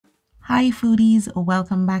Hi foodies,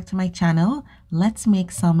 welcome back to my channel. Let's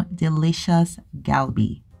make some delicious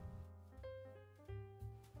galbi.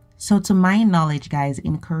 So to my knowledge guys,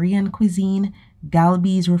 in Korean cuisine,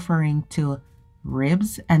 galbi is referring to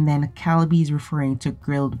ribs and then kalbi is referring to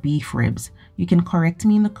grilled beef ribs. You can correct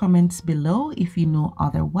me in the comments below if you know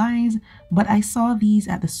otherwise, but I saw these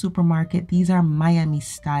at the supermarket. These are Miami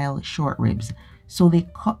style short ribs. So they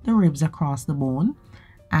cut the ribs across the bone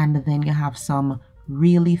and then you have some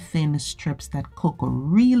really thin strips that cook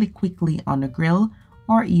really quickly on the grill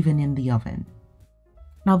or even in the oven.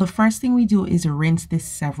 Now the first thing we do is rinse this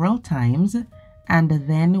several times and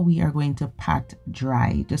then we are going to pat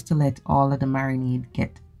dry just to let all of the marinade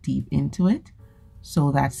get deep into it. So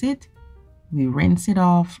that's it. We rinse it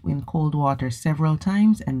off in cold water several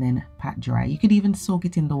times and then pat dry. You could even soak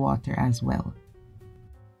it in the water as well.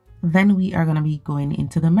 Then we are going to be going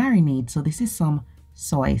into the marinade. So this is some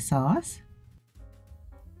soy sauce,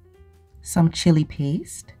 some chili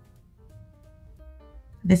paste.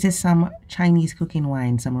 This is some Chinese cooking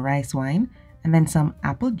wine, some rice wine, and then some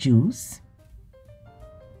apple juice.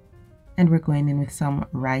 And we're going in with some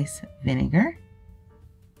rice vinegar.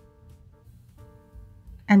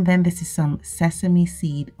 And then this is some sesame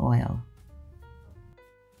seed oil,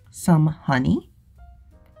 some honey,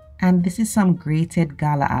 and this is some grated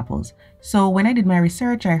gala apples. So when I did my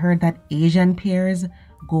research, I heard that Asian pears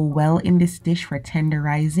go well in this dish for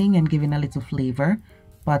tenderizing and giving a little flavor,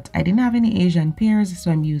 but I didn't have any Asian pears,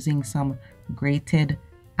 so I'm using some grated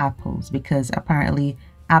apples because apparently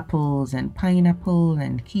apples and pineapple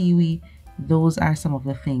and kiwi, those are some of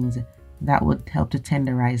the things that would help to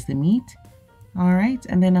tenderize the meat. All right,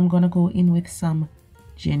 and then I'm gonna go in with some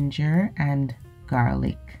ginger and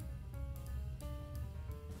garlic.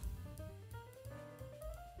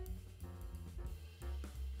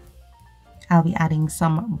 I'll be adding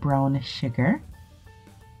some brown sugar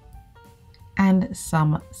and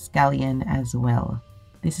some scallion as well.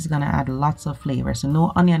 This is gonna add lots of flavor, so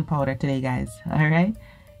no onion powder today guys, all right?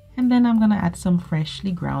 And then I'm gonna add some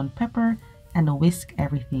freshly ground pepper and whisk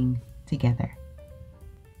everything together.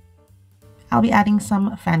 I'll be adding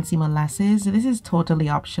some fancy molasses. This is totally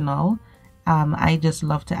optional. I just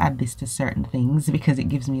love to add this to certain things because it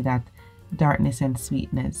gives me that darkness and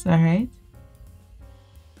sweetness, all right?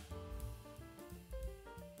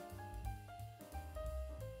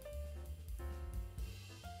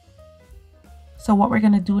 So what we're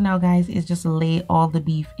gonna do now guys is just lay all the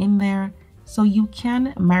beef in there. So you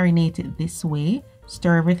can marinate it this way,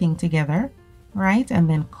 stir everything together, right? And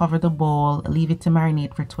then cover the bowl, leave it to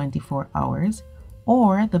marinate for 24 hours.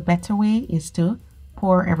 Or the better way is to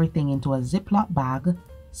pour everything into a Ziploc bag,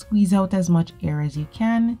 squeeze out as much air as you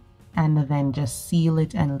can, and then just seal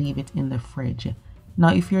it and leave it in the fridge. Now,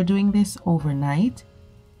 if you're doing this overnight,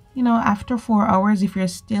 you know, after 4 hours, if you're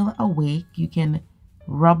still awake, you can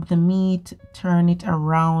rub the meat, turn it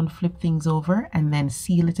around, flip things over, and then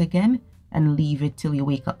seal it again and leave it till you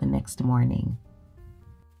wake up the next morning.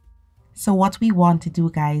 So what we want to do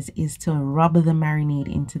guys is to rub the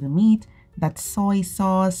marinade into the meat. That soy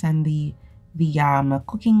sauce and the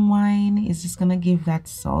cooking wine is just gonna give that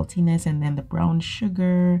saltiness, and then the brown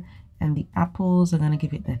sugar and the apples are gonna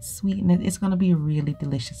give it that sweetness. It's gonna be really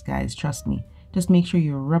delicious guys, trust me. Just make sure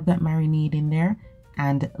you rub that marinade in there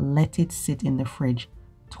and let it sit in the fridge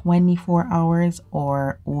 24 hours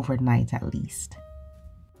or overnight at least.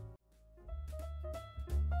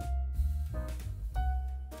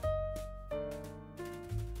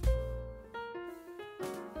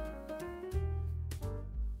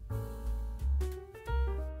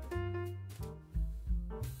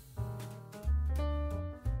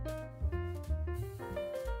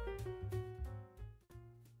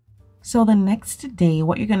 So the next day,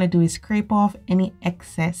 what you're going to do is scrape off any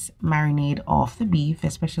excess marinade off the beef,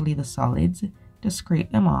 especially the solids. Just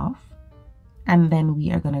scrape them off. And then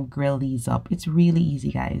we are going to grill these up. It's really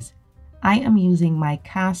easy, guys. I am using my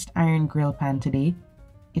cast iron grill pan today.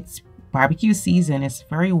 It's barbecue season. It's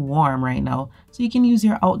very warm right now. So you can use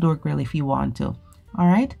your outdoor grill if you want to. All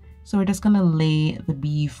right. So we're just going to lay the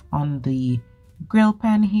beef on the grill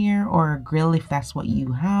pan here, or grill if that's what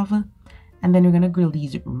you have. And then we're going to grill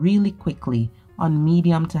these really quickly on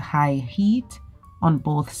medium to high heat on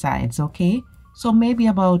both sides, okay? So maybe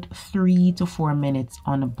about 3 to 4 minutes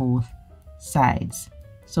on both sides.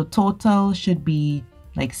 So total should be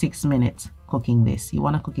like 6 minutes cooking this. You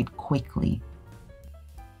want to cook it quickly.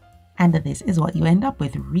 And this is what you end up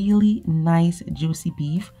with, really nice juicy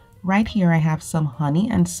beef. Right here I have some honey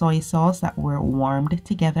and soy sauce that were warmed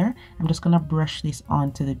together. I'm just going to brush this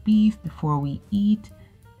onto the beef before we eat.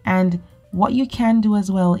 And What you can do as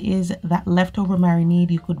well is that leftover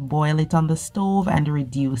marinade, you could boil it on the stove and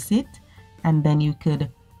reduce it, and then you could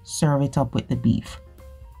serve it up with the beef.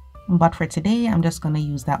 But for today, I'm just going to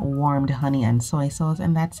use that warmed honey and soy sauce,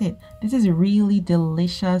 and that's it. This is really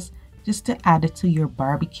delicious just to add it to your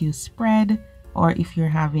barbecue spread, or if you're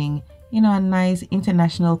having, you know, a nice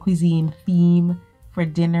international cuisine theme for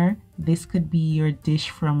dinner, this could be your dish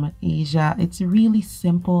from Asia. It's really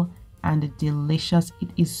simple and delicious. It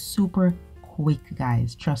is super quick,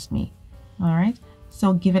 guys, trust me. All right,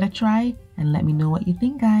 so give it a try and let me know what you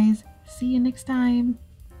think, guys. See you next time.